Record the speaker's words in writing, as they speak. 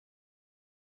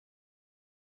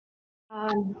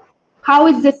Um, how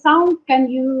is the sound? Can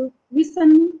you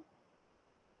listen?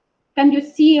 Can you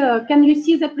see? Can you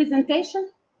see the presentation?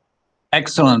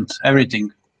 Excellent,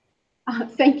 everything.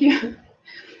 Thank you.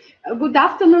 Good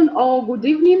afternoon or good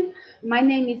evening. My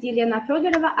name is Elena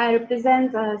Fedorova. I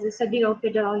represent the Sabirov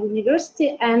Federal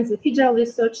University and the Federal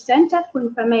Research Center for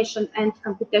Information and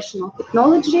Computational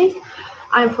Technologies.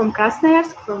 I'm from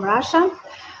Krasnoyarsk, from Russia.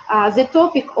 The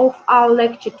topic of our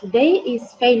lecture today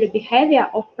is failure behavior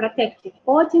of protective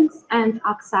coatings and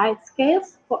oxide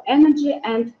scales for energy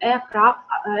and aircraft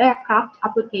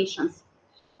applications.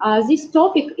 This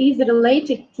topic is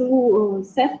related to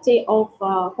safety of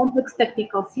complex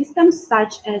technical systems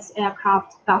such as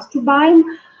aircraft gas turbine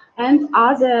and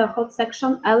other hot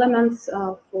section elements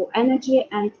for energy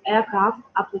and aircraft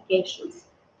applications.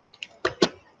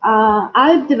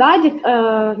 I've divided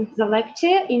the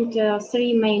lecture into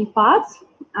three main parts.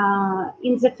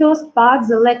 In the first part,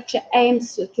 the lecture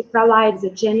aims to provide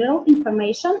the general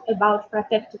information about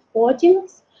protective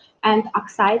coatings and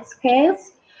oxide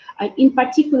scales, in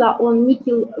particular on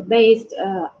nickel-based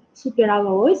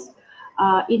superalloys,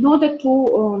 in order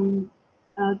to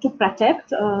protect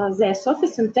their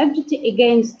surface integrity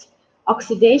against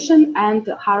oxidation and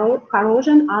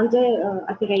corrosion under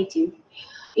operating.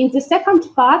 In the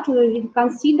second part, we will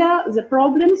consider the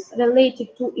problems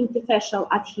related to interfacial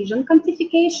adhesion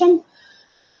quantification.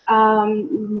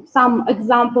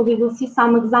 We will see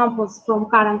some examples from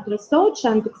current research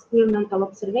and experimental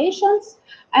observations.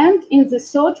 And in the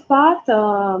third part,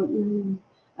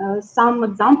 some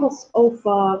examples of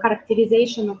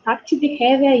characterization of fracture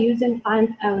behavior using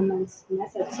finite elements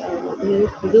methods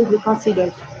will be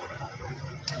considered.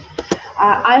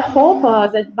 I hope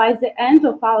that by the end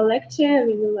of our lecture,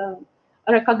 we will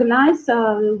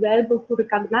we'll be able to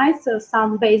recognize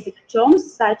some basic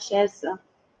terms such as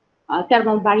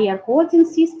thermal barrier coating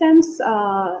systems,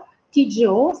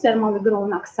 TGO, thermally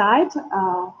grown oxide,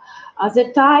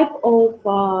 the type of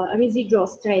residual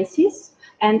stresses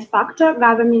and factor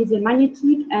governing the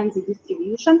magnitude and the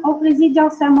distribution of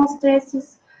residual thermal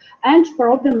stresses, and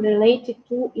problem related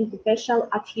to interfacial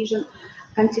adhesion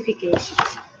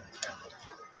quantifications.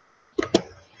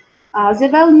 The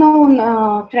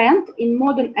well-known trend in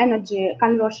modern energy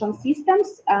conversion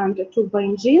systems and turbo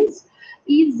engines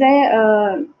is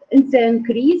the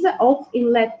increase of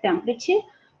inlet temperature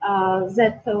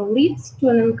that leads to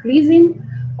an increasing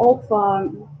of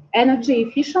energy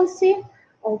efficiency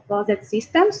of that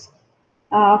systems.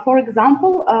 For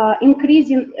example,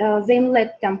 increasing the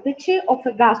inlet temperature of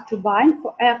a gas turbine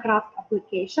for aircraft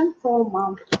application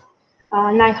from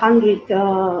 900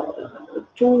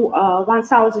 to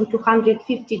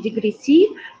 1250 degrees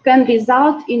C can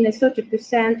result in a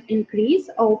 30% increase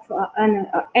of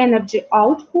energy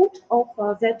output of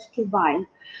that turbine.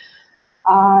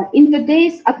 In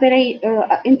today's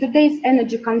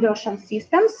energy conversion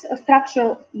systems,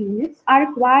 structural units are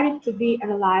required to be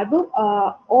reliable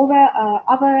over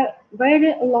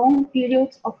very long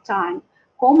periods of time,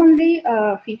 commonly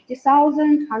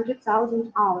 50,000,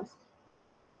 100,000 hours.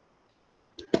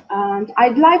 And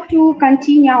I'd like to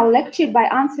continue our lecture by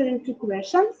answering two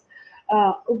questions.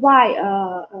 Why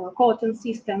coating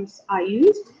systems are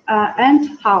used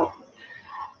and how.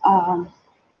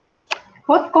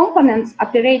 Hot components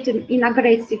operating in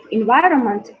aggressive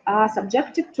environment are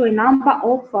subjected to a number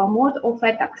of modes of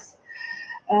attacks,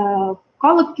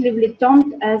 collectively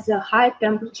termed as high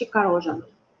temperature corrosion.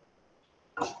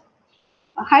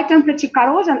 High temperature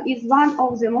corrosion is one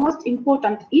of the most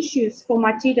important issues for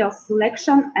material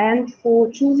selection and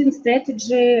for choosing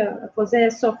strategy for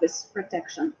their surface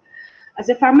protection.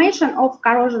 The formation of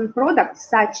corrosion products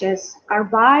such as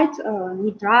carbide,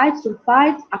 nitride,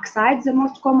 sulfide, oxide, the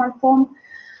most common form,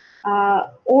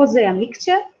 or their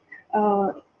mixture,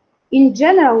 in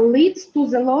general leads to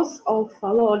the loss of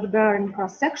load-bearing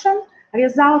cross-section,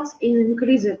 results in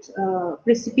increased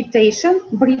precipitation,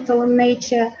 brittle in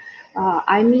nature,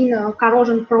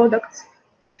 corrosion products,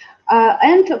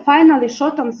 and finally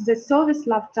shortens the service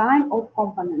lifetime of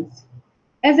components.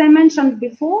 As I mentioned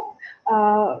before,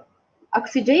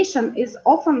 oxidation is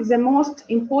often the most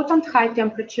important high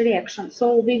temperature reaction.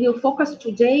 So we will focus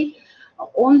today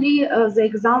only the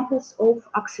examples of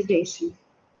oxidation.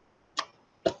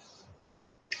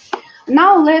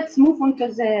 Now let's move on to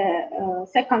the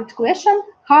second question,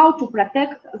 how to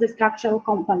protect the structural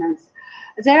components.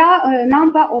 There are a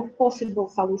number of possible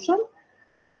solutions.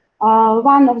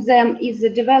 One of them is the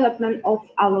development of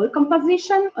alloy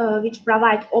composition, which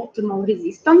provide optimal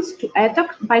resistance to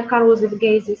attack by corrosive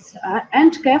gases,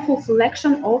 and careful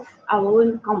selection of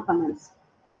alloy components.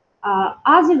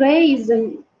 Other way is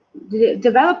the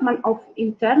development of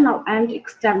internal and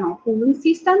external cooling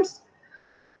systems,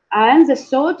 And the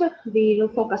third, we will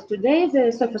focus today,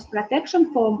 the surface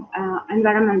protection from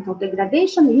environmental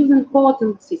degradation using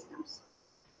coating systems.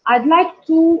 I'd like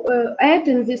to add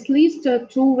in this list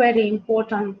two very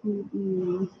important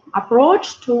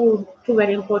approach, two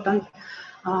very important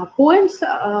points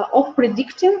of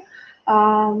predicting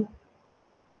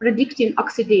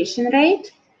oxidation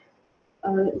rate.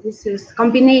 This is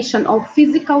combination of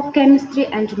physical chemistry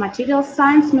and material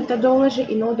science methodology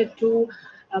in order to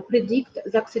predict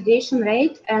the oxidation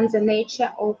rate and the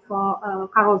nature of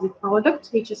corrosive product,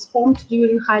 which is formed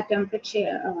during high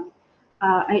temperature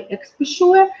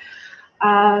exposure,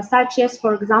 such as,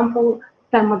 for example,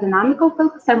 thermodynamical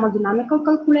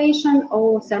calculation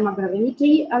or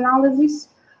thermogravity analysis.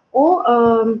 Or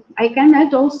I can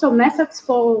add also methods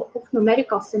of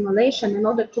numerical simulation in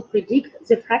order to predict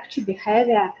the fracture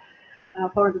behavior,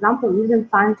 for example, using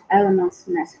finite elements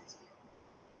methods.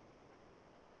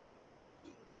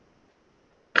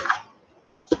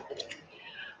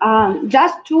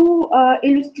 Just to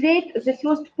illustrate the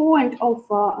first point of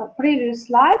previous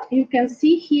slide, you can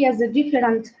see here the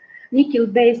different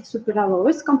nickel-based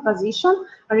superalloys composition,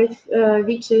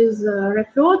 which is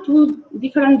referred to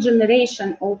different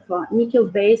generation of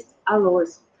nickel-based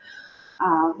alloys.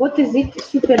 What is it,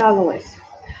 superalloys?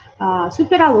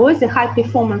 Superalloys are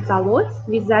high-performance alloys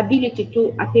with the ability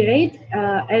to operate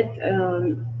at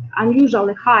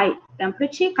unusually high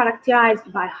temperature,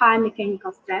 characterized by high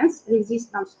mechanical strength,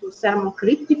 resistance to thermal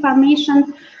creep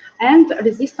deformation, and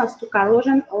resistance to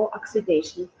corrosion or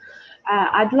oxidation.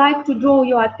 I'd like to draw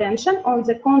your attention on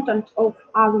the content of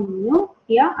aluminum.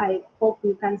 Here, I hope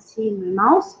you can see my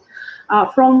mouse,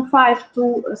 from 5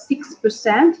 to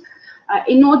 6%,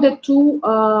 in order to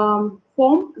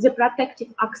form the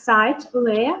protective oxide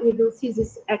layer. We will see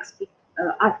this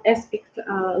aspect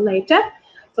later.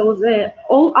 So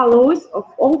all alloys of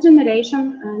all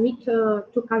generation need to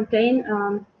contain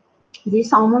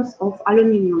these amounts of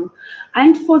aluminum.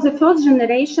 And for the first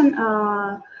generation,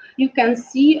 you can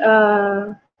see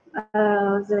the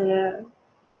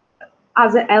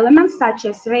other elements such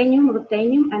as rhenium,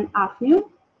 ruthenium, and hafnium.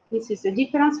 This is a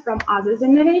difference from other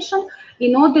generation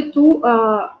in order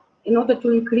to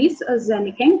increase the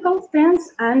mechanical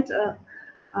strength and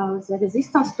the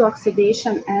resistance to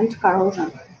oxidation and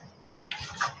corrosion.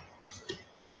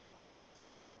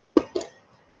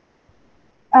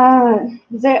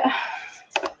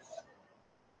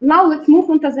 Now let's move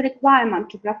on to the requirement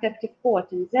to protective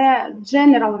coating, the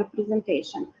general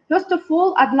representation. First of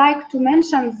all, I'd like to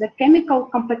mention the chemical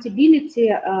compatibility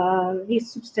with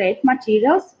substrate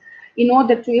materials in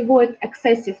order to avoid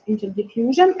excessive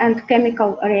interdiffusion and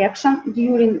chemical reaction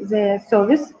during the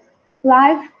service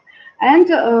life, and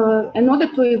in order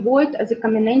to avoid the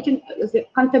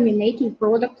contaminating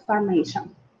product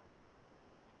formation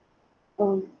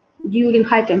during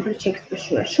high temperature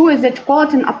exposure. Sure that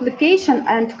coating application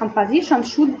and composition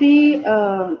should be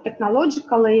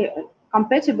technologically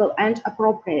compatible and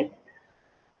appropriate.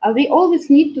 We always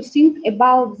need to think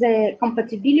about the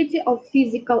compatibility of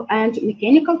physical and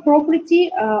mechanical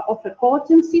property of a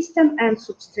coating system and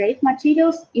substrate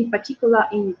materials, in particular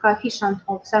in coefficient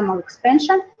of thermal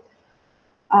expansion.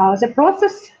 The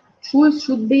process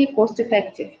should be cost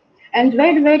effective. And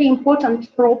very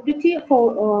important property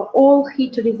for all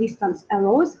heat resistance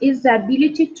alloys is the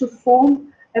ability to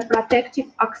form a protective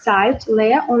oxide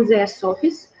layer on their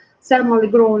surface,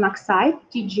 thermally grown oxide,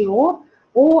 TGO,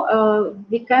 or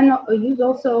we can use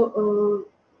also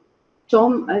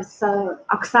term as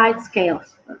oxide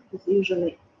scales, is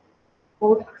usually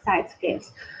called oxide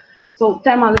scales. So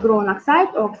thermally grown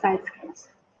oxide or oxide scales,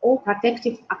 or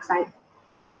protective oxide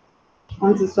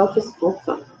on the surface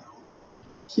of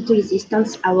heat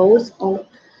resistance alloys or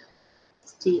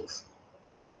steels.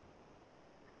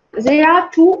 There are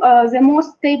two the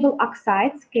most stable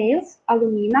oxide scales,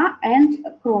 alumina and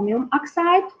chromium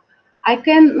oxide. I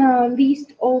can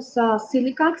list also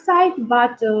silica oxide,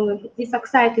 but this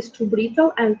oxide is too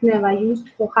brittle and never used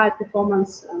for high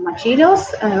performance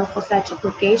materials for such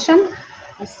application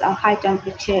as high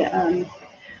temperature,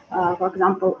 for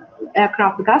example,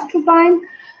 aircraft gas turbine.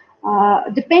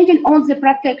 Depending on the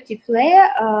protective layer,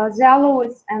 the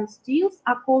alloys and steels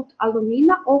are called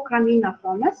alumina or chromina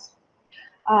furnace.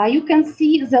 You can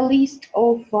see the list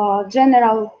of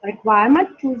general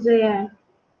requirement to the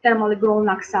thermally grown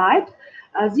oxide.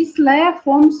 This layer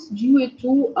forms due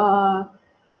to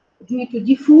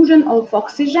diffusion of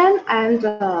oxygen and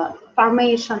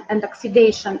formation and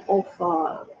oxidation of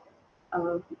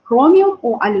chromium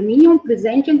or aluminium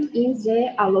presented in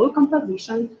the alloy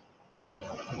composition.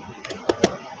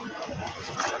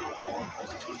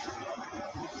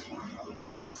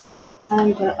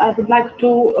 And I would like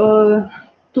to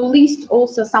to list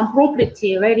also some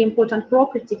property, very important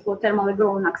property for thermally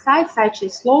growing oxide, such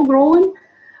as slow growing.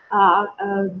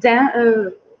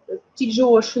 Then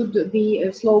TGO should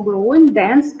be slow growing,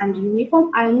 dense and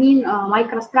uniform. I mean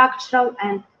microstructural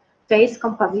and phase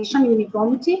composition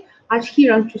uniformity,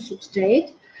 adherent to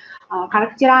substrate,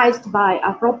 characterized by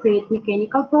appropriate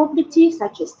mechanical properties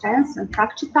such as strength and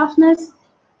fracture toughness,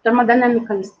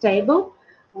 thermodynamically stable,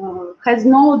 has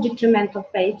no detrimental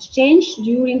phase change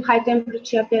during high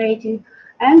temperature operating,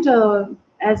 and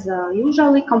as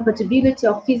usually, compatibility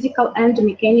of physical and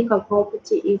mechanical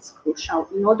property is crucial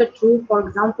in order to, for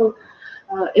example,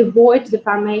 avoid the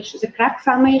formation, the crack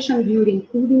formation during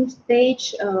cooling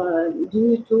stage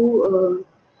due to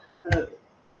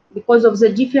because of the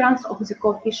difference of the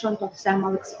coefficient of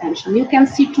thermal expansion. You can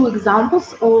see two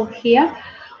examples over here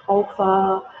of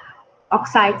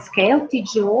oxide scale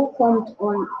TGO formed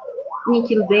on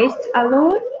nickel-based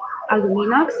alloy,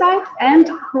 aluminum oxide, and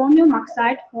chromium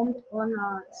oxide formed on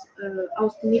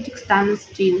austenitic stainless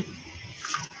steel.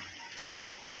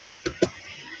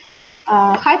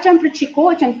 High temperature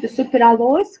coating for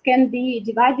superalloys can be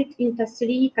divided into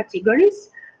three categories.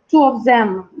 Two of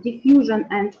them, diffusion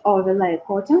and overlay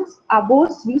coatings, are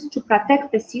both used to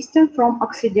protect the system from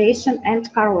oxidation and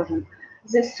corrosion.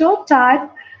 The third type,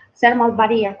 thermal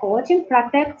barrier coating,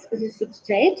 protects the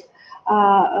substrate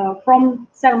from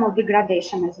thermal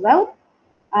degradation as well.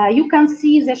 You can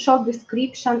see the short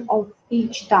description of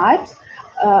each type.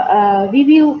 We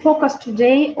will focus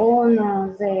today on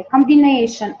the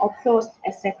combination of first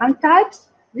and second types.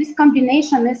 This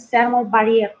combination is thermal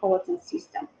barrier coating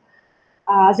system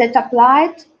that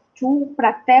applied to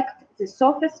protect the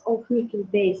surface of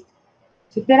nickel-based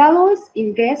superalloys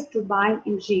in gas turbine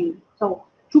engine. So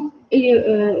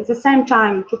at the same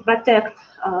time to protect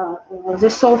the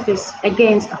surface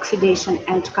against oxidation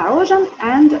and corrosion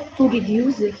and to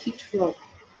reduce the heat flow.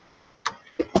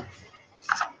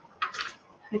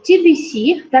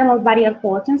 TBC, thermal barrier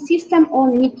coating system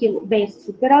on nickel-based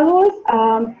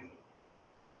superalloys,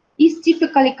 is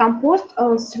typically composed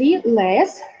of three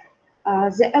layers.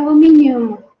 The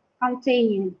aluminum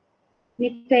containing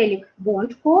metallic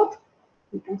bond coat,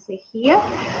 you can see here,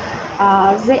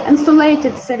 the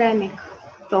insulated ceramic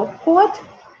top coat,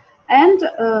 and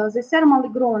the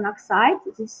thermally grown oxide,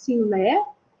 this thin layer.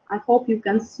 I hope you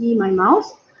can see my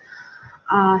mouse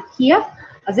here,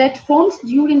 that forms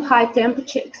during high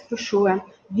temperature exposure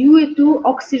due to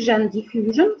oxygen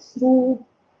diffusion through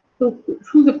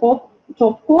the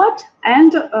top coat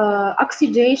and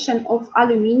oxidation of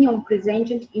aluminum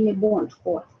presented in a bond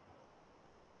coat.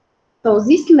 So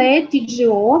this layer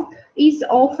TGO is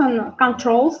often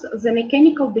controls the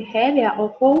mechanical behavior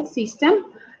of whole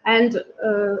system, and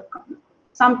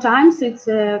sometimes it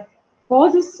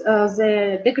causes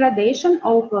the degradation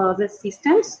of the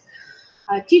systems.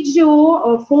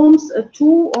 TGO forms the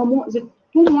two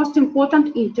most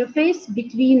important interface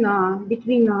between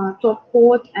top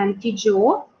coat and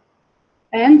TGO,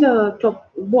 and top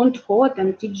bond coat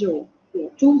and TGO.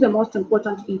 Two of the most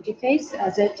important interface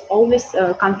that always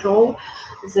control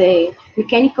the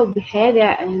mechanical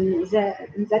behavior in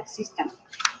that system.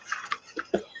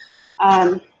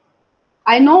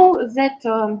 I know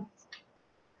that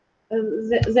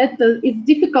it's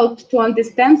difficult to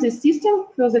understand this system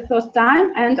for the first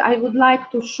time, and I would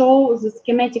like to show the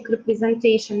schematic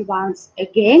representation once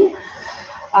again.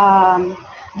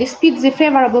 Despite the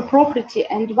favorable property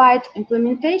and wide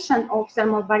implementation of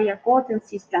thermal barrier coating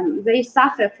system, they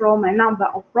suffer from a number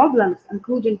of problems,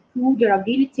 including poor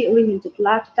durability, limited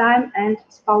lifetime, and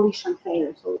spallation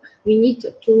failure. So we need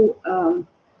to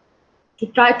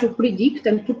try to predict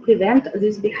and to prevent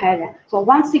this behavior. So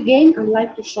once again, I'd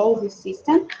like to show this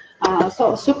system.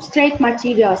 So substrate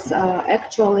materials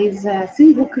actually is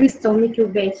single crystal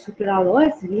nickel-based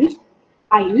superalloys used.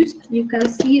 You can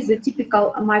see the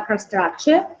typical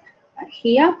microstructure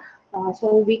here.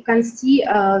 So we can see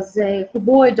the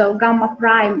cuboidal gamma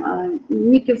prime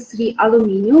nickel-3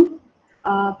 aluminum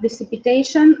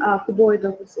precipitation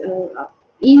cuboidal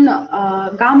in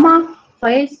gamma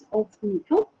phase of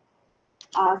nickel.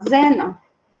 Then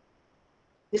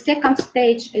the second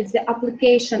stage is the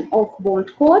application of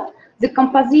bond coat. The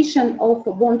composition of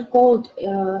bond coat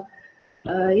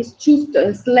is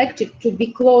selected to be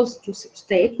close to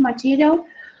substrate material.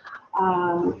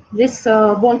 This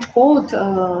bond coat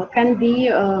can be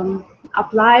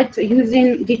applied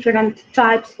using different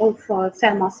types of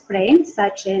thermal spraying,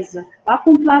 such as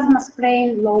vacuum plasma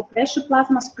spraying, low pressure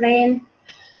plasma spraying.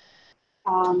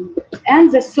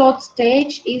 And the third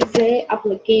stage is the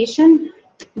application,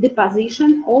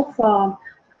 deposition of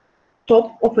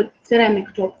top of a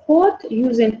ceramic top coat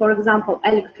using, for example,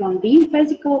 electron beam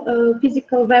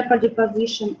physical vapor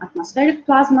deposition, atmospheric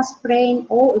plasma spraying,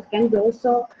 or it can be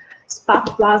also spark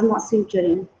plasma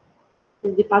sintering,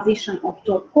 the deposition of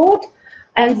top coat.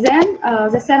 And then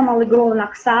the thermally grown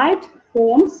oxide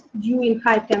forms during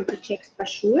high temperature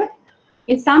exposure.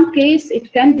 In some cases,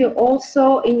 it can be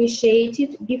also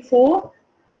initiated before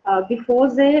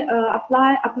the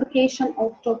application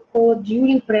of top coat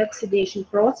during pre-oxidation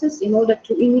process in order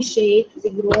to initiate the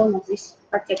growth of this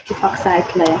protective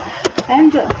oxide layer.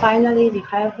 And finally, we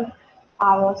have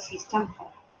our system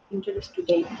introduced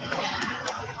today.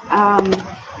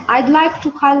 I'd like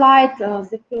to highlight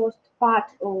the first part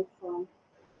of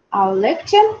our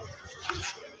lecture.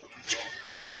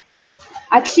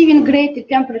 Achieving greater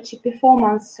temperature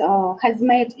performance has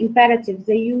made imperative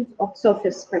the use of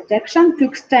surface protection to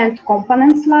extend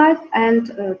components' life and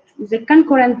the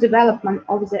concurrent development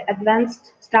of the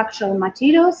advanced structural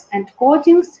materials and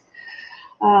coatings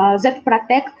that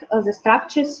protect the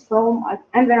structures from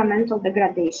environmental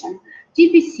degradation.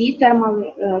 TBC,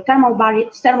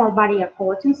 thermal barrier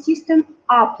coating system,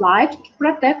 are applied to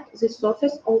protect the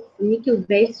surface of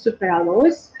nickel-based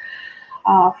superalloys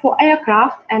for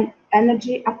aircraft and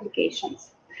energy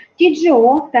applications.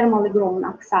 TGO, thermally grown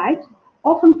oxide,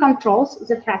 often controls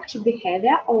the fracture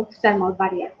behavior of thermal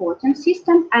barrier coating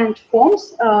system and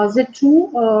forms the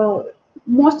two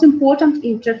most important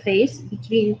interface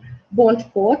between bond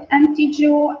coat and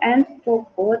TGO and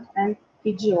top coat and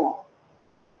TGO.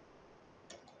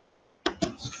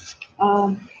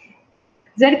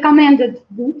 The recommended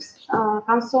books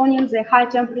concerning the high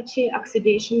temperature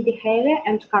oxidation behavior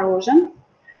and corrosion.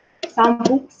 Some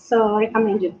books,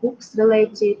 recommended books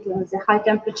related to the high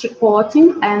temperature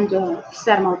coating and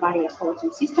thermal barrier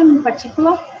coating system in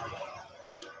particular.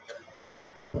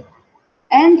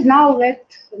 And now let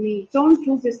me turn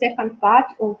to the second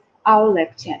part of our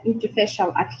lecture,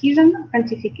 interfacial adhesion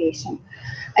quantification.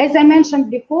 As I mentioned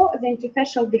before, the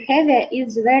interfacial behavior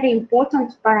is a very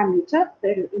important parameter,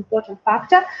 very important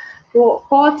factor for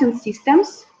coating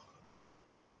systems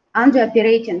under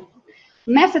operating.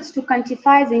 Methods to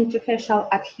quantify the interfacial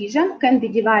adhesion can be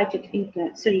divided into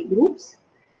 3 groups: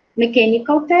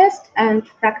 mechanical test and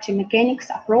fracture mechanics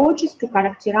approaches to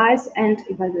characterize and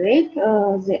evaluate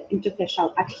the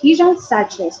interfacial adhesion,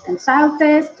 such as tensile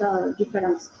test,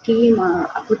 different scheme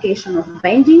application of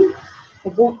bending,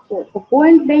 for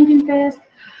point bending test,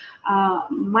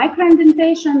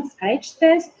 microindentation, scratch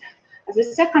test. The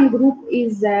second group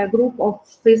is a group of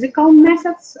physical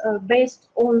methods based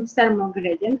on thermal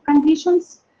gradient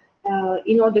conditions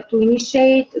in order to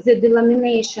initiate the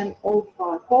delamination of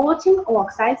coating or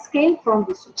oxide scale from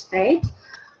the substrate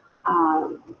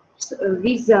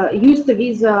used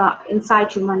with in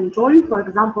situ monitoring, for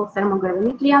example,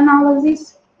 thermogravity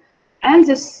analysis. And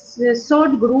the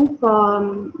third group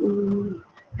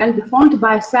can be formed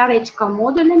by theoretical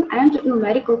modeling and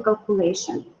numerical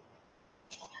calculation.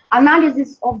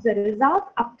 Analysis of the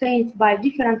result obtained by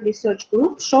different research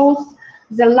groups shows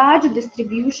the large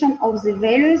distribution of the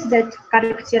values that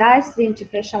characterize the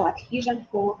interfacial adhesion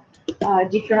for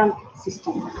different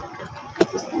systems.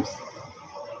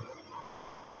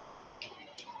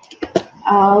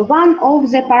 One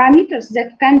of the parameters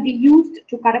that can be used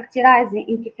to characterize the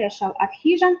interfacial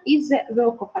adhesion is the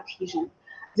work of adhesion.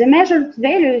 The measured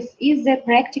values is the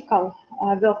practical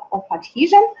work of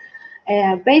adhesion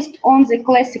based on the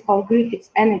classical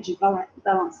Griffiths energy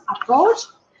balance approach.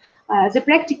 The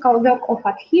practical work of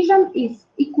adhesion is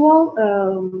equal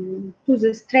to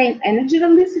the strain energy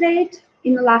release rate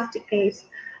in elastic case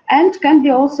and can be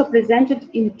also presented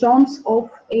in terms of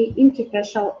a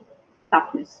interfacial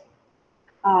toughness.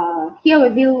 Here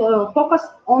we will focus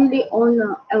only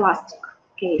on elastic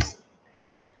case.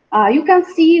 You can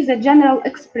see the general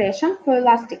expression for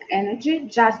elastic energy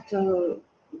just to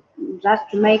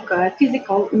make a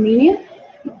physical meaning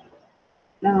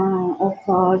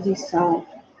of this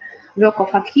work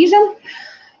of adhesion.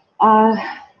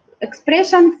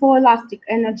 Expression for elastic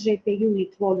energy per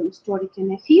unit volume stored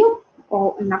in a film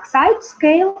or an oxide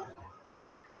scale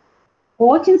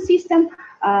coating system,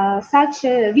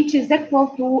 which is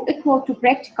equal to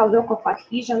practical work of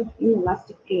adhesion in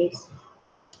elastic case.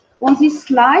 On this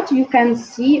slide, you can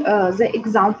see the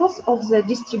examples of the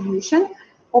distribution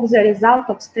of the result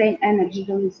of strain energy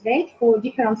release rate for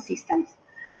different systems.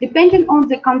 Depending on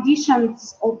the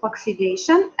conditions of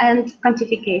oxidation and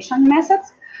quantification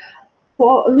methods,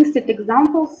 for listed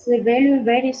examples, the value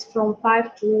varies from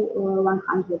 5 to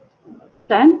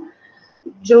 110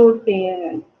 joule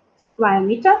per square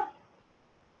meter.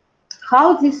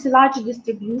 How this large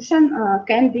distribution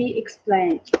can be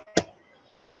explained?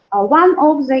 One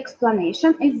of the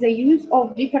explanation is the use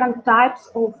of different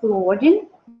types of loading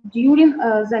during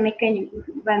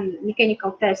when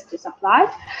mechanical test is applied,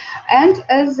 and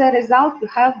as a result we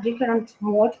have different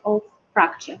mode of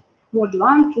fracture, mode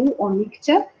 1, 2, or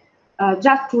mixture.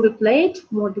 Just to replate,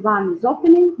 mode 1 is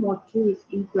opening, mode 2 is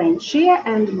in plane shear,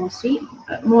 and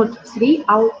mode 3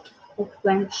 out of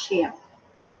plane shear.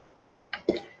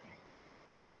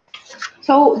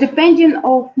 So depending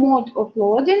on mode of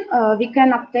loading, we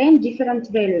can obtain different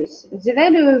values. The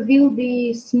value will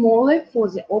be smaller for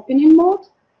the opening mode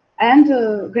and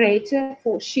greater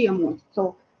for shear mode.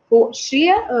 So for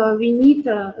shear, we need,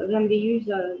 when we use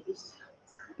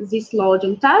this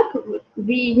loading type,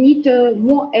 we need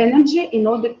more energy in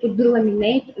order to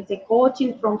delaminate the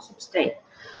coating from substrate.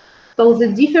 So the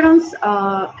difference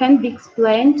can be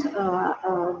explained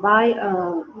by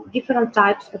different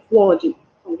types of loading.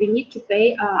 So we need to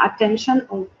pay attention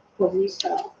for this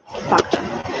factor.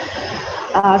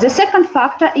 The second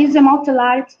factor is the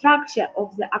multi-layered structure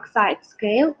of the oxide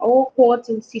scale or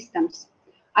coating systems.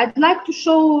 I'd like to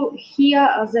show here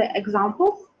the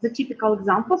examples, the typical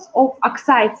examples of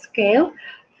oxide scale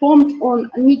formed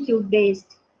on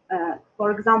nickel-based,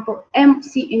 for example,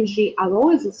 MCNG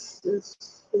alloys. This is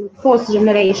fourth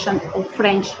generation of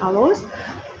French alloys.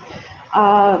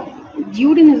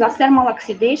 During the thermal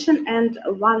oxidation and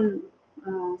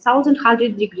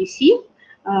 1100 degrees C,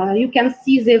 you can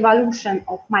see the evolution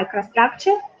of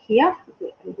microstructure here,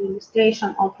 the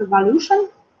illustration of evolution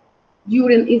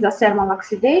during isothermal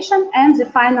oxidation, and the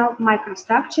final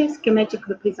microstructure, schematic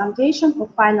representation of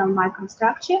final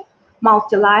microstructure,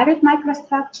 multi-layered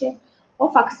microstructure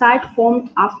of oxide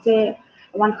formed after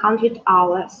 100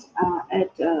 hours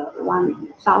at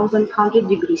 1100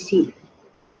 degrees C.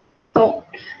 So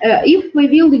if we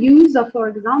will use, for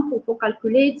example, to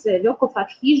calculate the work of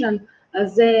adhesion,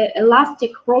 the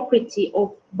elastic property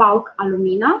of bulk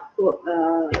alumina,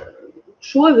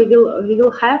 sure we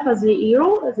will have as the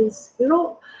error. This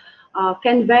error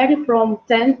can vary from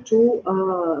 10 to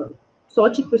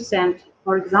 30%.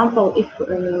 For example, if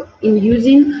in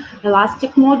using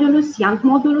elastic modulus, Young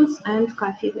modulus, and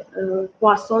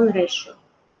Poisson ratio.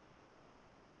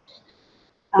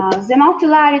 The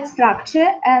multi-layered structure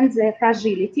and the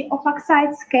fragility of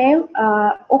oxide scale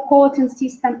or coating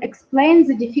system explains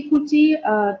the difficulty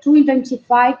to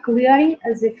identify clearly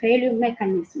the failure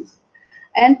mechanisms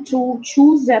and to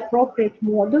choose the appropriate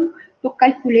model to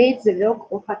calculate the work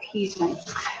of adhesion.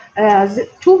 The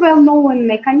two well-known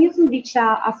mechanisms which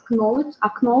are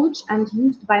acknowledged and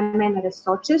used by many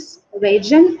researchers,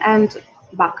 Wagen and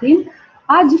Bucklin,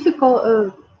 are difficult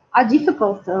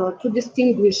to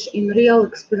distinguish in real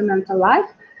experimental life.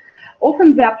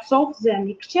 Often we observe the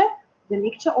mixture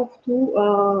of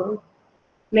two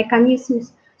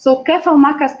mechanisms. So careful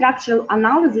macrostructural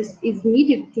analysis is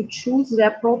needed to choose the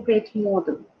appropriate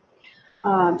model.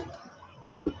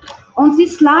 On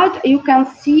this slide, you can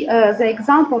see the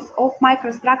examples of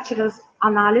microstructural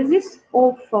analysis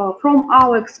from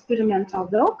our experimental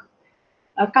work,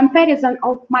 a comparison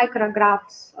of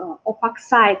micrographs of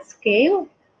oxide scale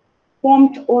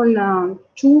formed on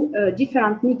two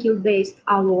different nickel-based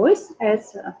alloys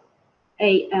as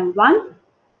AM1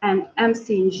 and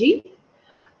MCNG.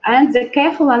 And the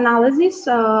careful analysis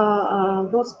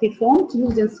was performed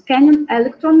using scanning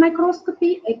electron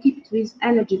microscopy equipped with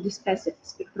energy dispersive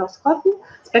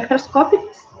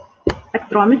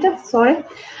spectrometer,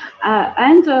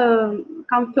 and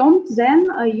confirmed then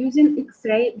using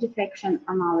X-ray diffraction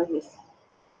analysis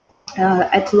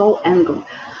at low angle.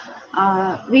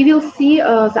 We will see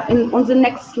on the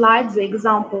next slide the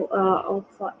example of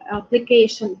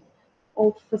application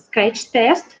of a scratch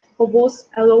test for both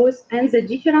alloys and the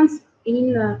difference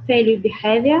in failure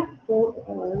behavior for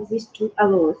these two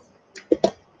alloys.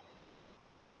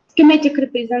 Schematic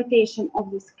representation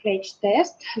of the scratch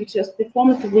test, which was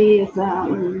performed with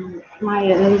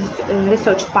my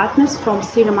research partners from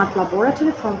Ceramat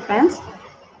Laboratory from France.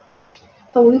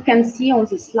 So we can see on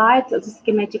this slide the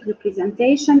schematic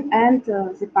representation and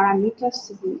the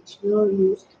parameters which were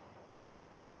used.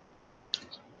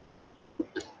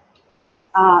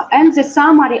 And the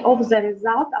summary of the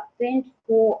result obtained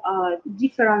for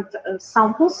different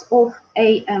samples of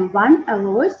AM1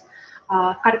 alloys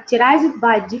characterized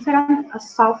by different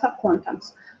sulfur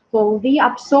contents. So we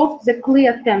observed the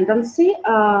clear tendency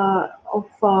of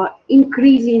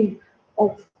increasing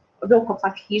of work of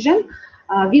adhesion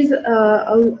with,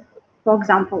 for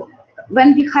example,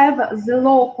 when we have the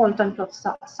low content of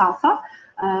sulfur,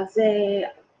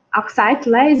 the oxide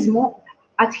layer is more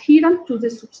adherent to the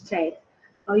substrate.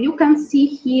 You can see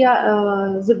here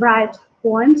the bright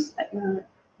points.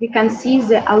 We can see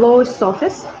the alloy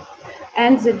surface.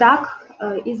 and the dark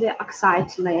is the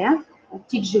oxide layer,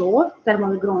 TGO,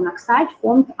 thermally grown oxide,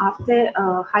 formed after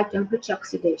high temperature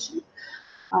oxidation.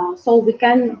 So we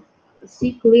can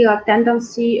see clear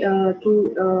tendency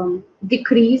to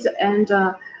decrease and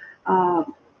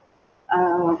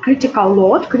critical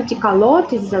load. Critical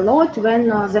load is the load when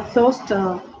the first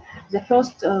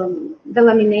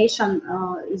delamination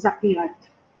is appeared.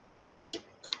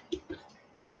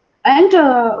 And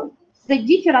the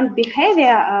different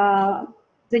behavior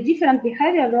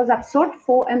was observed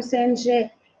for MCNG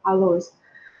alloys.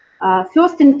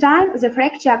 First in time, the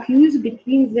fracture occurs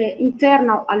between the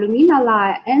internal alumina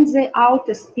layer and the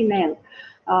outer spinel.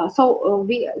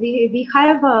 We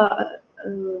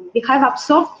have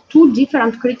observed two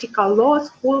different critical loads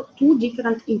for two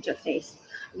different interfaces.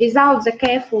 Without the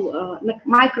careful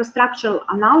microstructural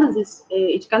analysis,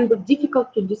 it can be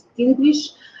difficult to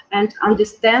distinguish and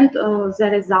understand the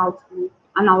result,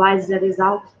 analyze the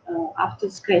result after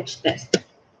scratch test.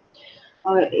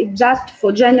 Just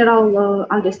for general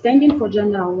understanding, for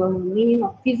general meaning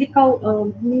of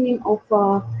physical meaning of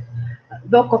work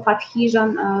of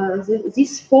adhesion,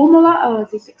 this formula,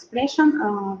 this expression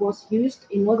was used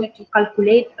in order to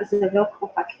calculate the work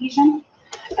of adhesion.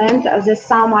 And the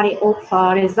summary of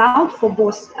result for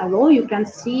both alloy, you can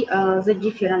see the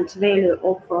different value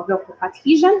of work of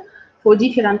adhesion for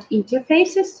different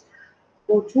interfaces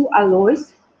for two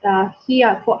alloys.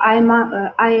 Here for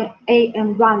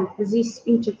AM1, this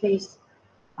interface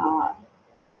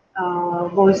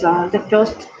was the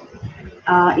first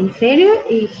inferior.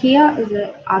 Here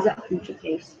the other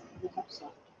interface.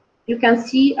 You can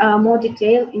see more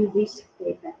detail in this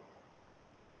paper.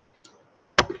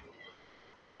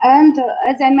 And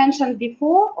as I mentioned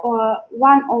before,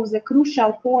 one of the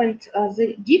crucial points,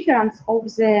 the difference of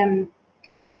the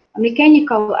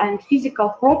mechanical and physical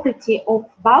property of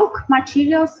bulk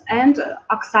materials and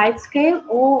oxide scale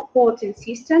or coating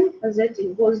system that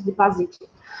was deposited.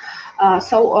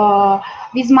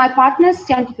 With my partners,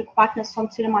 scientific partners from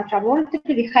Ceramite Laboratory,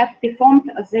 we have performed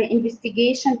the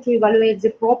investigation to evaluate the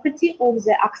property of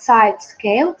the oxide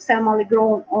scale thermally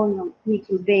grown on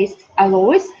nickel-based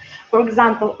alloys, for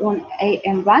example, on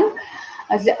AM1.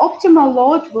 The optimal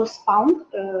load was found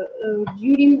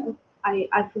during,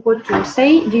 I forgot to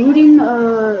say, during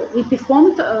we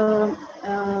performed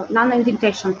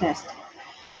non-indentation test.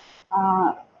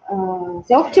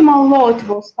 The optimal load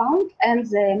was found, and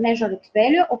the measured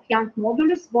value of Young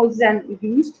modulus was then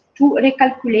used to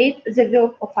recalculate the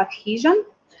work of adhesion,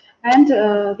 and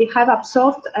we have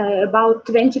observed about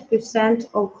 20%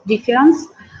 of difference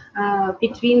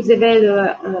between the value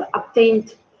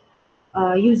obtained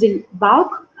using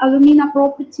bulk alumina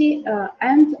property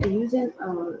and using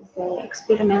the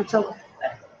experimental,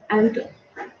 and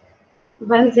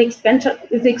when the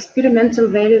experimental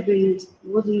value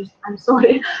was used. I'm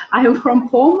sorry, I am from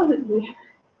home.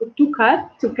 Two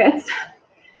cats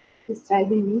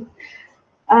disturbing me.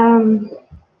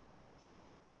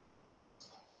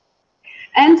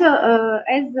 And as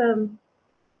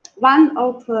one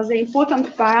of the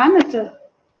important parameters,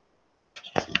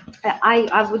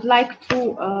 I would like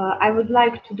to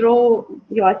draw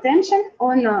your attention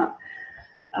on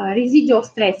residual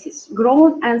stresses,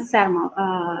 ground and thermal,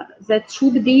 that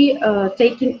should be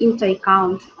taken into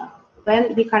account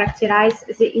when we characterize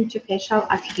the interfacial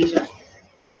adhesion.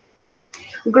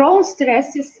 Ground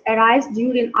stresses arise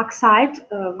during oxide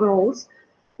growth.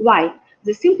 Why?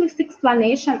 The simplest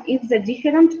explanation is the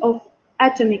difference of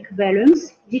atomic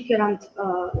volumes, different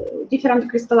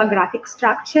crystallographic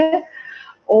structure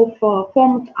of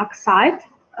formed oxide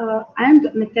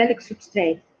and metallic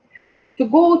substrate. To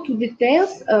go to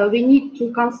details, we need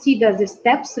to consider the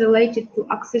steps related to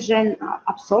oxygen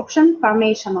absorption,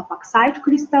 formation of oxide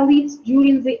crystallites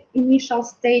during the initial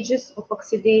stages of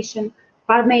oxidation,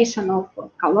 formation of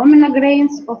columnar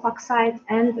grains of oxide,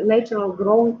 and lateral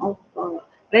grown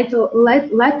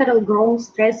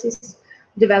stresses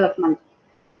development.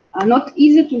 Not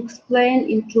easy to explain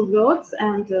in 2 words,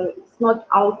 and it's not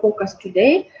our focus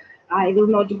today. I will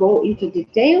not go into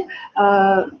detail.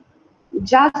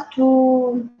 Just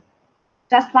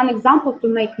one example to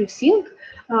make you think.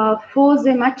 For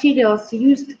the materials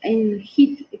used in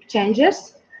heat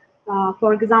exchangers,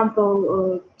 for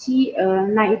example,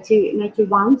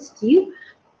 T91 steel,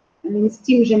 in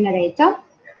steam generator,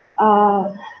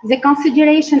 the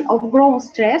consideration of ground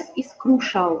stress is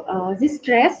crucial. This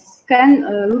stress can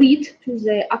lead to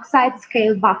the oxide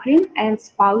scale buckling and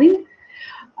spalling.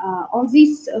 On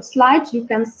this slide, you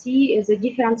can see the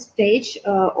different stage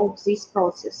of this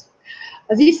process.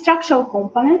 These structural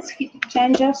components, heat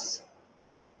exchangers,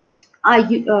 are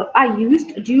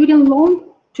used during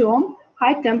long-term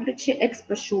high temperature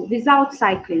exposure without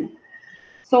cycling,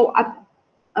 so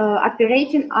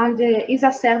operating under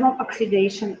isothermal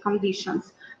oxidation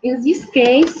conditions. In this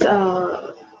case,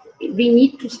 we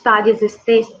need to study the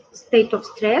state of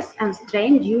stress and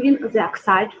strain during the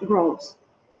oxide growth.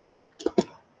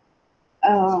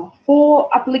 For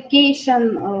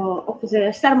application of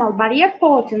the thermal barrier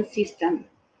coating system,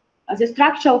 the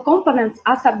structural components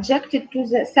are subjected to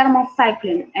the thermal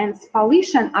cycling, and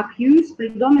spallation occurs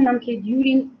predominantly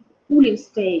during cooling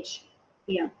stage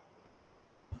here,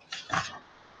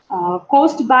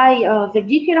 caused by the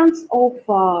difference of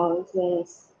the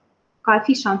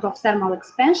coefficient of thermal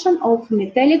expansion of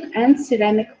metallic and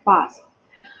ceramic parts.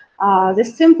 The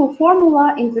simple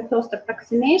formula in the first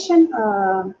approximation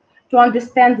to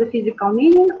understand the physical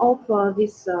meaning of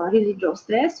this residual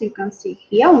stress, you can see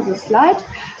here on the slide.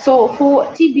 So for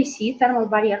TBC, thermal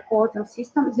barrier coating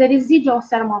system, the residual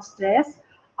thermal stress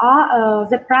are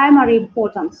the primary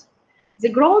importance. The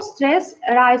growth stress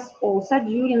arises also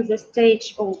during the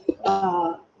stage of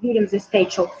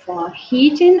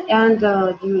heating and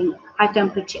during high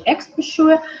temperature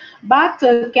exposure, but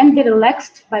can be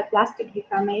relaxed by plastic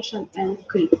deformation and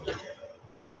creep.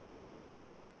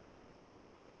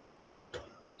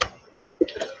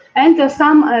 And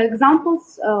some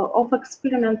examples of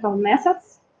experimental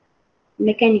methods,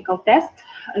 mechanical tests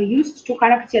used to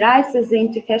characterize the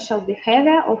interfacial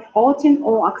behavior of coating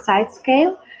or oxide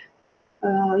scale.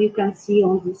 You can see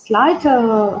on this slide,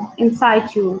 in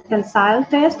situ tensile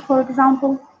test, for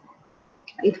example.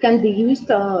 It can be used,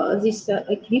 this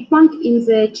equipment, in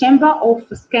the chamber of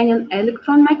scanning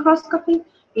electron microscopy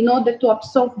in order to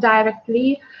observe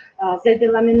directly the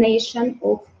delamination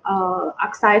of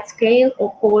oxide scale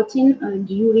or coating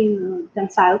during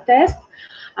tensile test.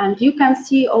 And you can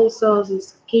see also the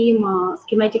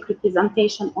schematic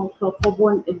representation of for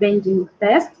bending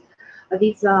test.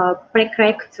 These are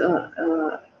pre-cracked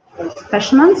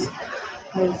specimens.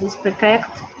 This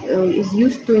pre-cracked is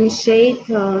used to initiate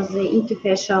the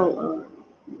interfacial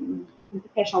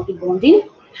debonding.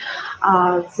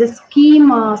 The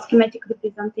schematic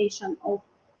representation of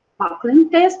buckling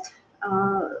test.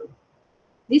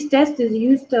 This test is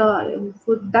used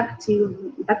for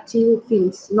ductile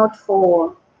films, not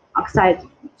for oxide,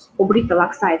 for brittle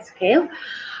oxide scale.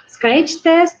 Scratch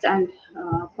test and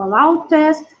pull-out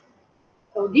test.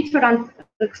 So different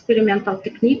experimental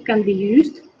technique can be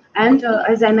used, and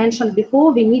as I mentioned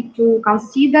before, we need to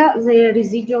consider the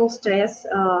residual stress.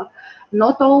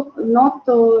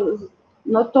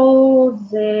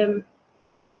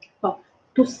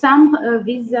 To sum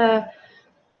with the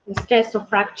stress of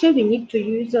fracture, we need to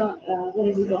use the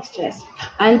residual stress.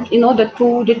 And in order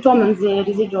to determine the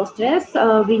residual stress,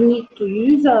 we need to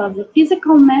use the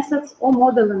physical methods or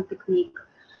modeling technique.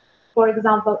 For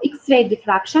example, X-ray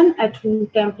diffraction at room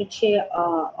temperature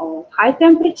or high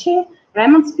temperature.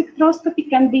 Raman spectroscopy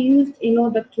can be used in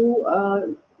order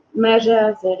to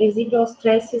measure the residual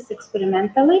stresses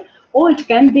experimentally, or it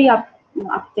can be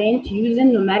obtained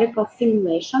using numerical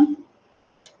simulation.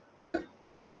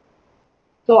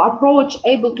 So approach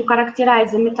able to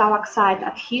characterize the metal oxide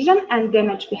adhesion and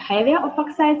damage behavior of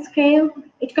oxide scale.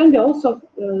 It can be also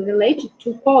related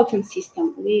to coating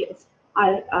system.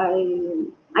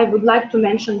 I would like to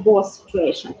mention both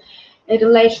situations. A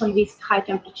relation with high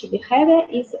temperature behavior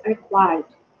is required.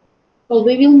 So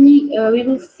we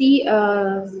will see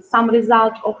some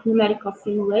result of numerical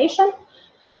simulation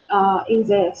in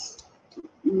the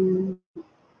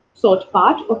third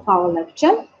part of our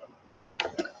lecture.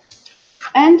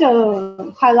 And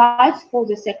highlights for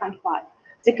the second part.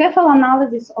 The careful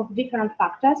analysis of different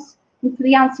factors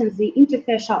influencing the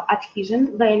interfacial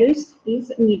adhesion values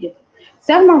is needed.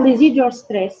 Thermal residual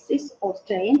stresses or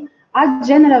strain are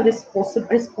generally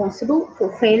responsible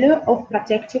for failure of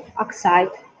protective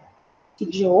oxide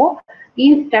TGO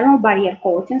in thermal barrier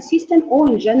coating system, or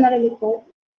in generally for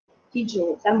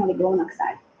TGO, thermally grown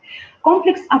oxide.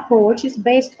 Complex approaches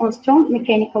based on strong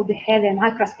mechanical behavior and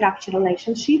microstructure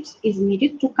relationships is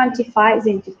needed to quantify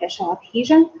the interfacial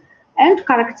adhesion and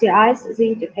characterize the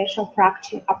interfacial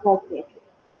fracture appropriately.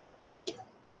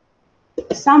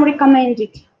 Some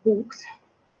recommended books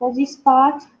for this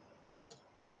part.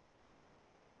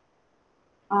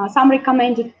 Some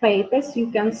recommended papers. You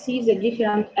can see the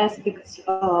different aspects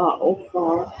of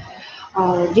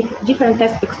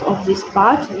this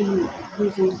part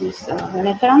using these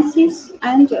references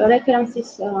and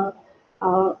references of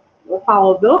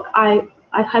our work. I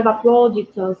have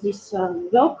uploaded this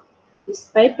work, these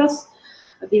papers,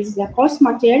 with the course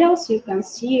materials. You can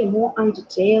see more in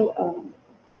detail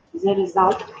the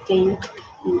result obtained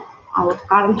in our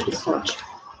current research.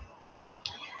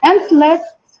 And let's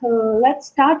let's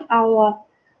start our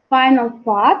final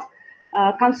part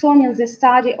concerning the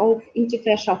study of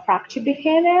interfacial fracture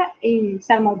behavior in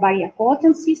thermal barrier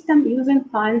coating system using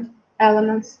finite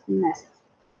elements method.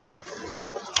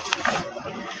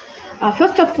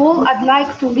 First of all, I'd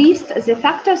like to list the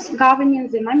factors governing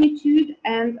the magnitude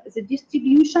and the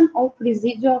distribution of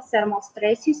residual thermal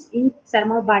stresses in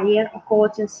thermal barrier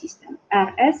coating system.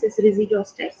 RS is residual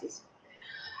stresses.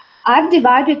 I've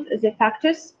divided the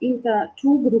factors into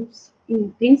two groups,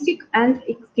 intrinsic and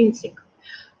extrinsic.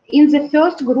 In the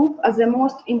first group, the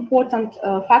most important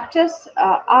factors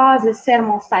are the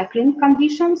thermal cycling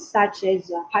conditions, such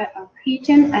as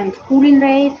heating and cooling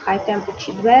rate, high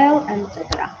temperature dwell,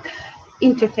 etc.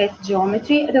 Interface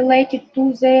geometry related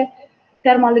to the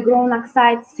thermally grown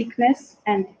oxide thickness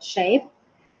and shape,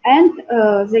 and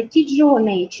the TGO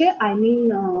nature, I mean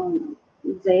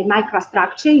the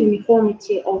microstructure,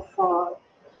 uniformity of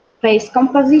phase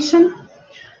composition.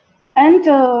 And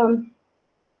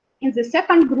in the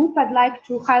second group, I'd like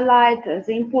to highlight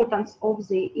the importance of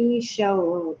the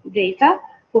initial data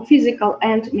for physical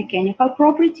and mechanical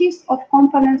properties of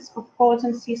components of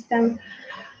coating system,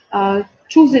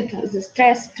 choose the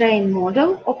stress-strain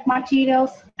model of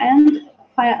materials, and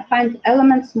find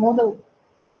elements model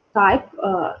type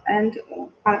and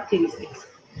characteristics.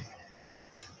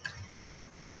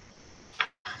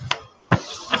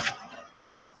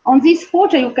 On this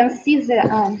photo, you can see the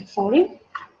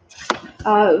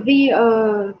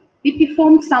we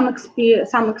performed some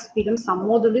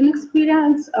modeling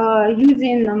experience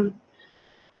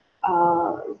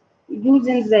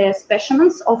using the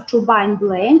specimens of turbine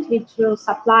blade, which were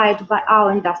supplied by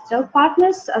our industrial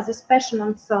partners. The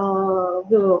specimens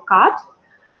were cut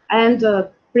and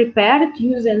prepared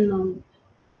using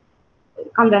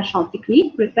conventional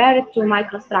technique, prepared to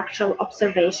microstructural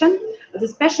observation. The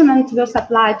specimens were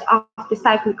supplied after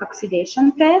cyclic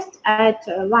oxidation test at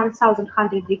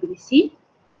 1100 degrees C.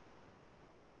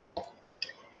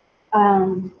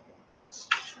 On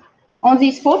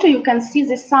this photo, you can see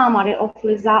the summary of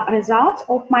results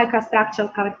of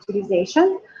microstructural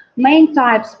characterization. Main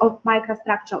types of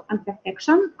microstructural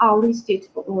imperfection are listed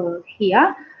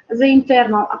here. The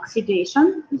internal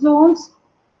oxidation zones,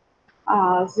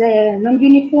 the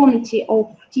non-uniformity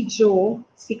of TGO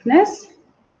thickness,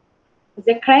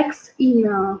 the cracks in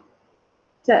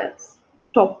the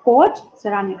top coat,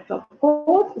 ceramic top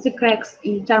coat, the cracks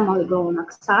in thermally grown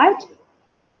oxide.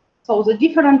 So the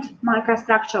different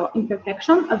microstructural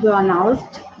imperfections were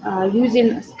analyzed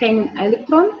using scanning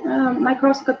electron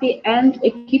microscopy and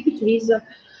equipped with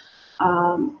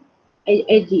ADS,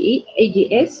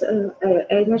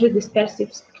 energy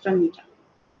dispersive spectrometer,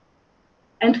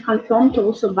 and confirmed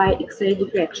also by X-ray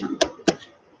diffraction.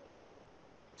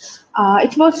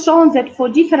 It was shown that for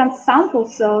different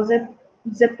samples,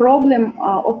 the problem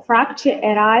of fracture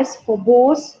arises for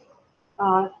both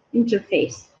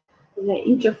interface. The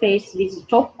interface with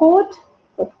top coat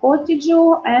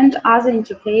TGO, and other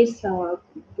interface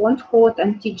bond coat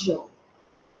and TGO.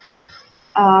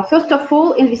 First of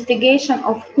all, investigation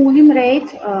of cooling rate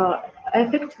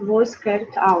effect was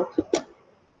carried out.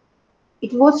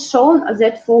 It was shown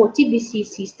that for TBC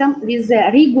system with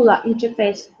the regular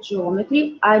interface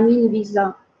geometry, I mean with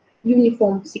the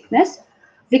uniform thickness,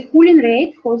 the cooling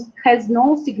rate has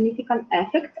no significant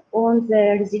effect on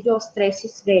the residual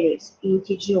stresses values in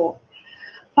TGO.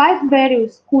 5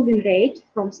 various cooling rate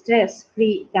from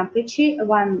stress-free temperature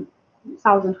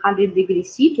 1100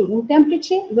 degrees C to room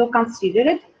temperature were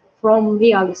considered from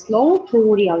really slow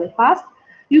to really fast.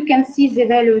 You can see the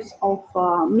values of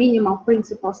minimal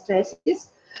principal stresses,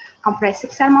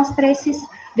 compressive thermal stresses,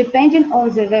 depending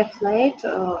on the wave plate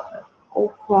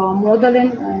of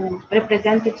modeling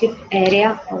representative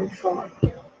area of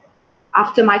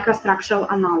after microstructural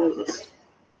analysis.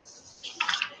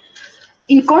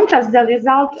 In contrast, the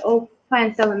result of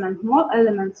finite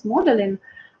elements modeling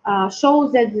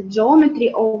shows that the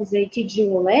geometry of the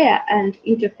TGO layer and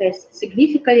interface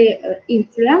significantly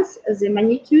influence the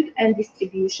magnitude and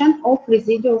distribution of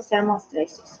residual thermal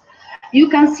stresses. You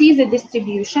can see the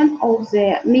distribution of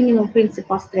the minimum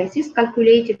principal stresses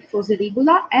calculated for the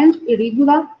regular and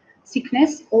irregular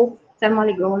thickness of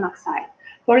thermally grown oxide.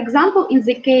 For example, in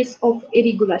the case of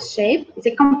irregular shape,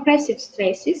 the compressive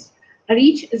stresses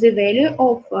reach the value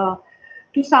of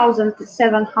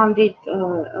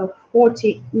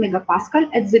 2740 megapascal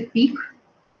at the peak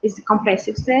is the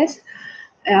compressive stress.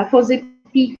 For the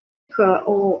peak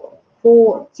or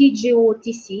for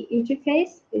TGO-TC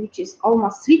interface, which is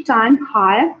almost 3 times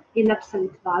higher in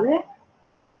absolute value,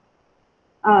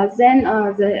 then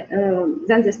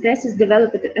the stress is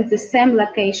developed at the same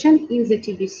location in the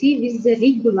TBC with the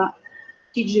regular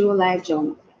TGO layer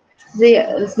geometry.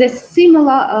 The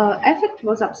similar effect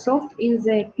was observed in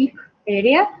the peak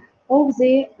area of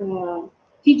the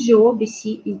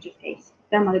TGO-BC interface,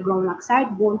 thermally grown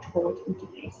oxide bond-hold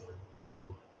interface.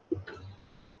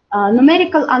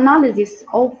 Numerical analysis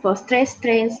of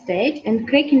stress-strain state and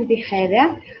cracking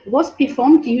behavior was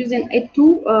performed using a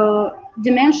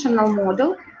two-dimensional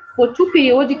model for two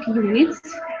periodic units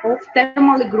of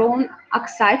thermally grown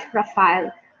oxide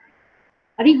profile.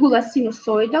 Regular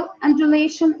sinusoidal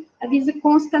undulation with a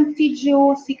constant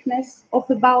TGO thickness of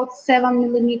about 7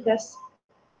 millimeters,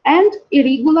 and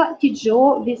irregular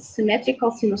TGO with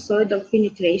symmetrical sinusoidal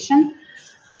penetration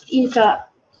into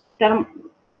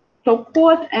top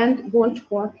port and bond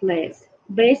port layers,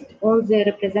 based on the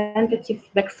representative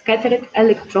backscattered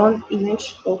electron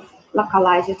image of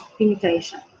localized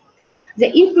penetration.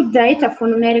 The input data for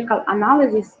numerical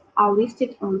analysis are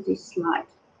listed on this slide.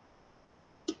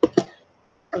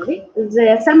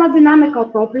 The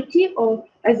thermodynamical property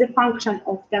as a function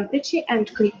of temperature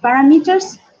and click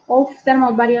parameters of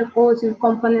thermal barrier coating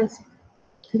components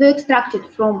were extracted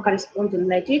from corresponding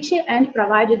literature and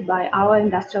provided by our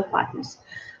industrial partners.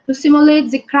 To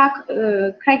simulate the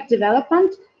crack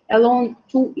development along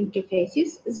two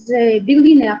interfaces, the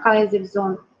bilinear cohesive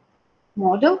zone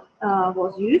model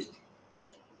was used.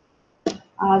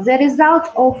 The result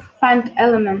of finite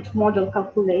element model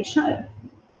calculation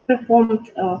performed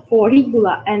for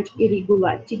regular and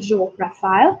irregular TGO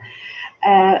profile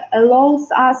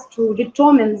allows us to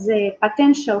determine the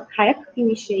potential crack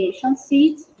initiation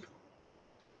seeds,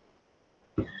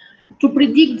 to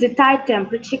predict the tight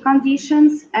temperature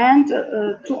conditions, and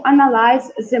to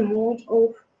analyze the mode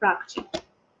of fracture.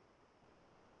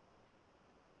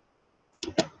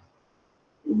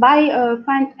 By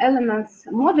finite elements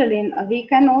modeling, we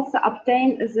can also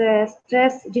obtain the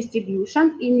stress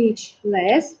distribution in each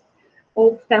layers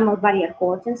of thermal barrier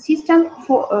coating system.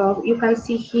 You can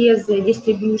see here the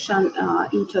distribution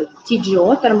into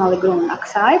TGO, thermally grown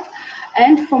oxide.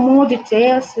 And for more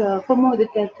detailed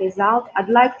result, I'd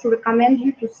like to recommend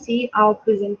you to see our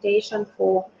presentation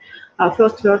for our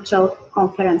first virtual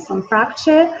conference on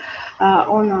fracture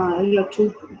on our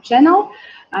YouTube channel.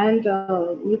 And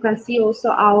you can see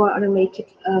also our related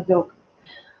work.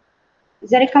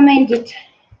 The recommended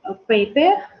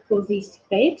paper for this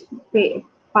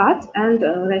part and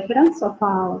reference of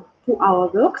to our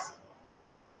works.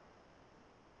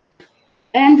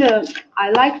 And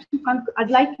I'd like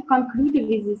to conclude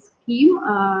with this scheme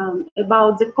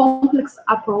about the complex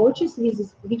approaches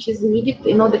which is needed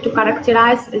in order to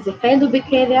characterize the failure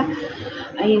behavior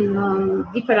in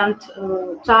different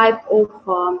type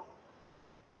of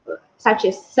such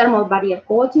as thermal barrier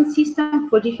coating system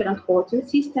for different coating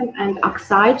system and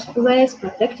oxide layers,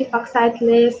 protective oxide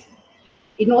layers,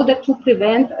 in order to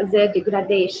prevent the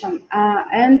degradation.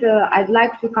 I'd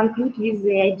like to conclude with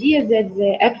the idea that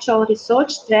the actual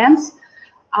research trends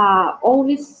are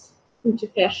always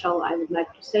interfacial, I would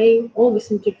like to say, always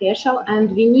interfacial,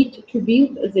 and we need to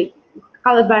build the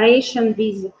collaboration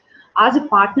with other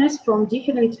partners from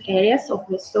different areas of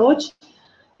research.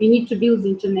 We need to build the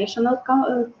international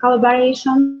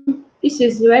collaboration. This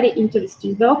is very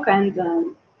interesting work, and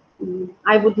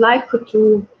I would like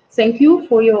to thank you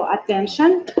for your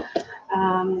attention.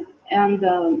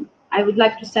 I would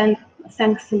like to thank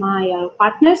my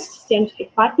partners,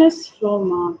 scientific partners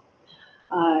from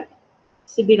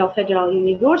Federova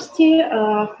University,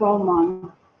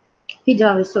 from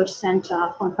Federal Research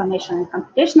Center for Information and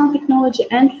Computational Technology,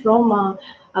 and from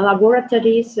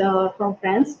laboratories from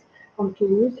France, from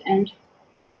Toulouse and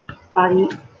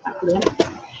Paris.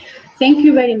 Thank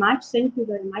you very much. Thank you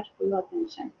very much for your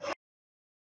attention.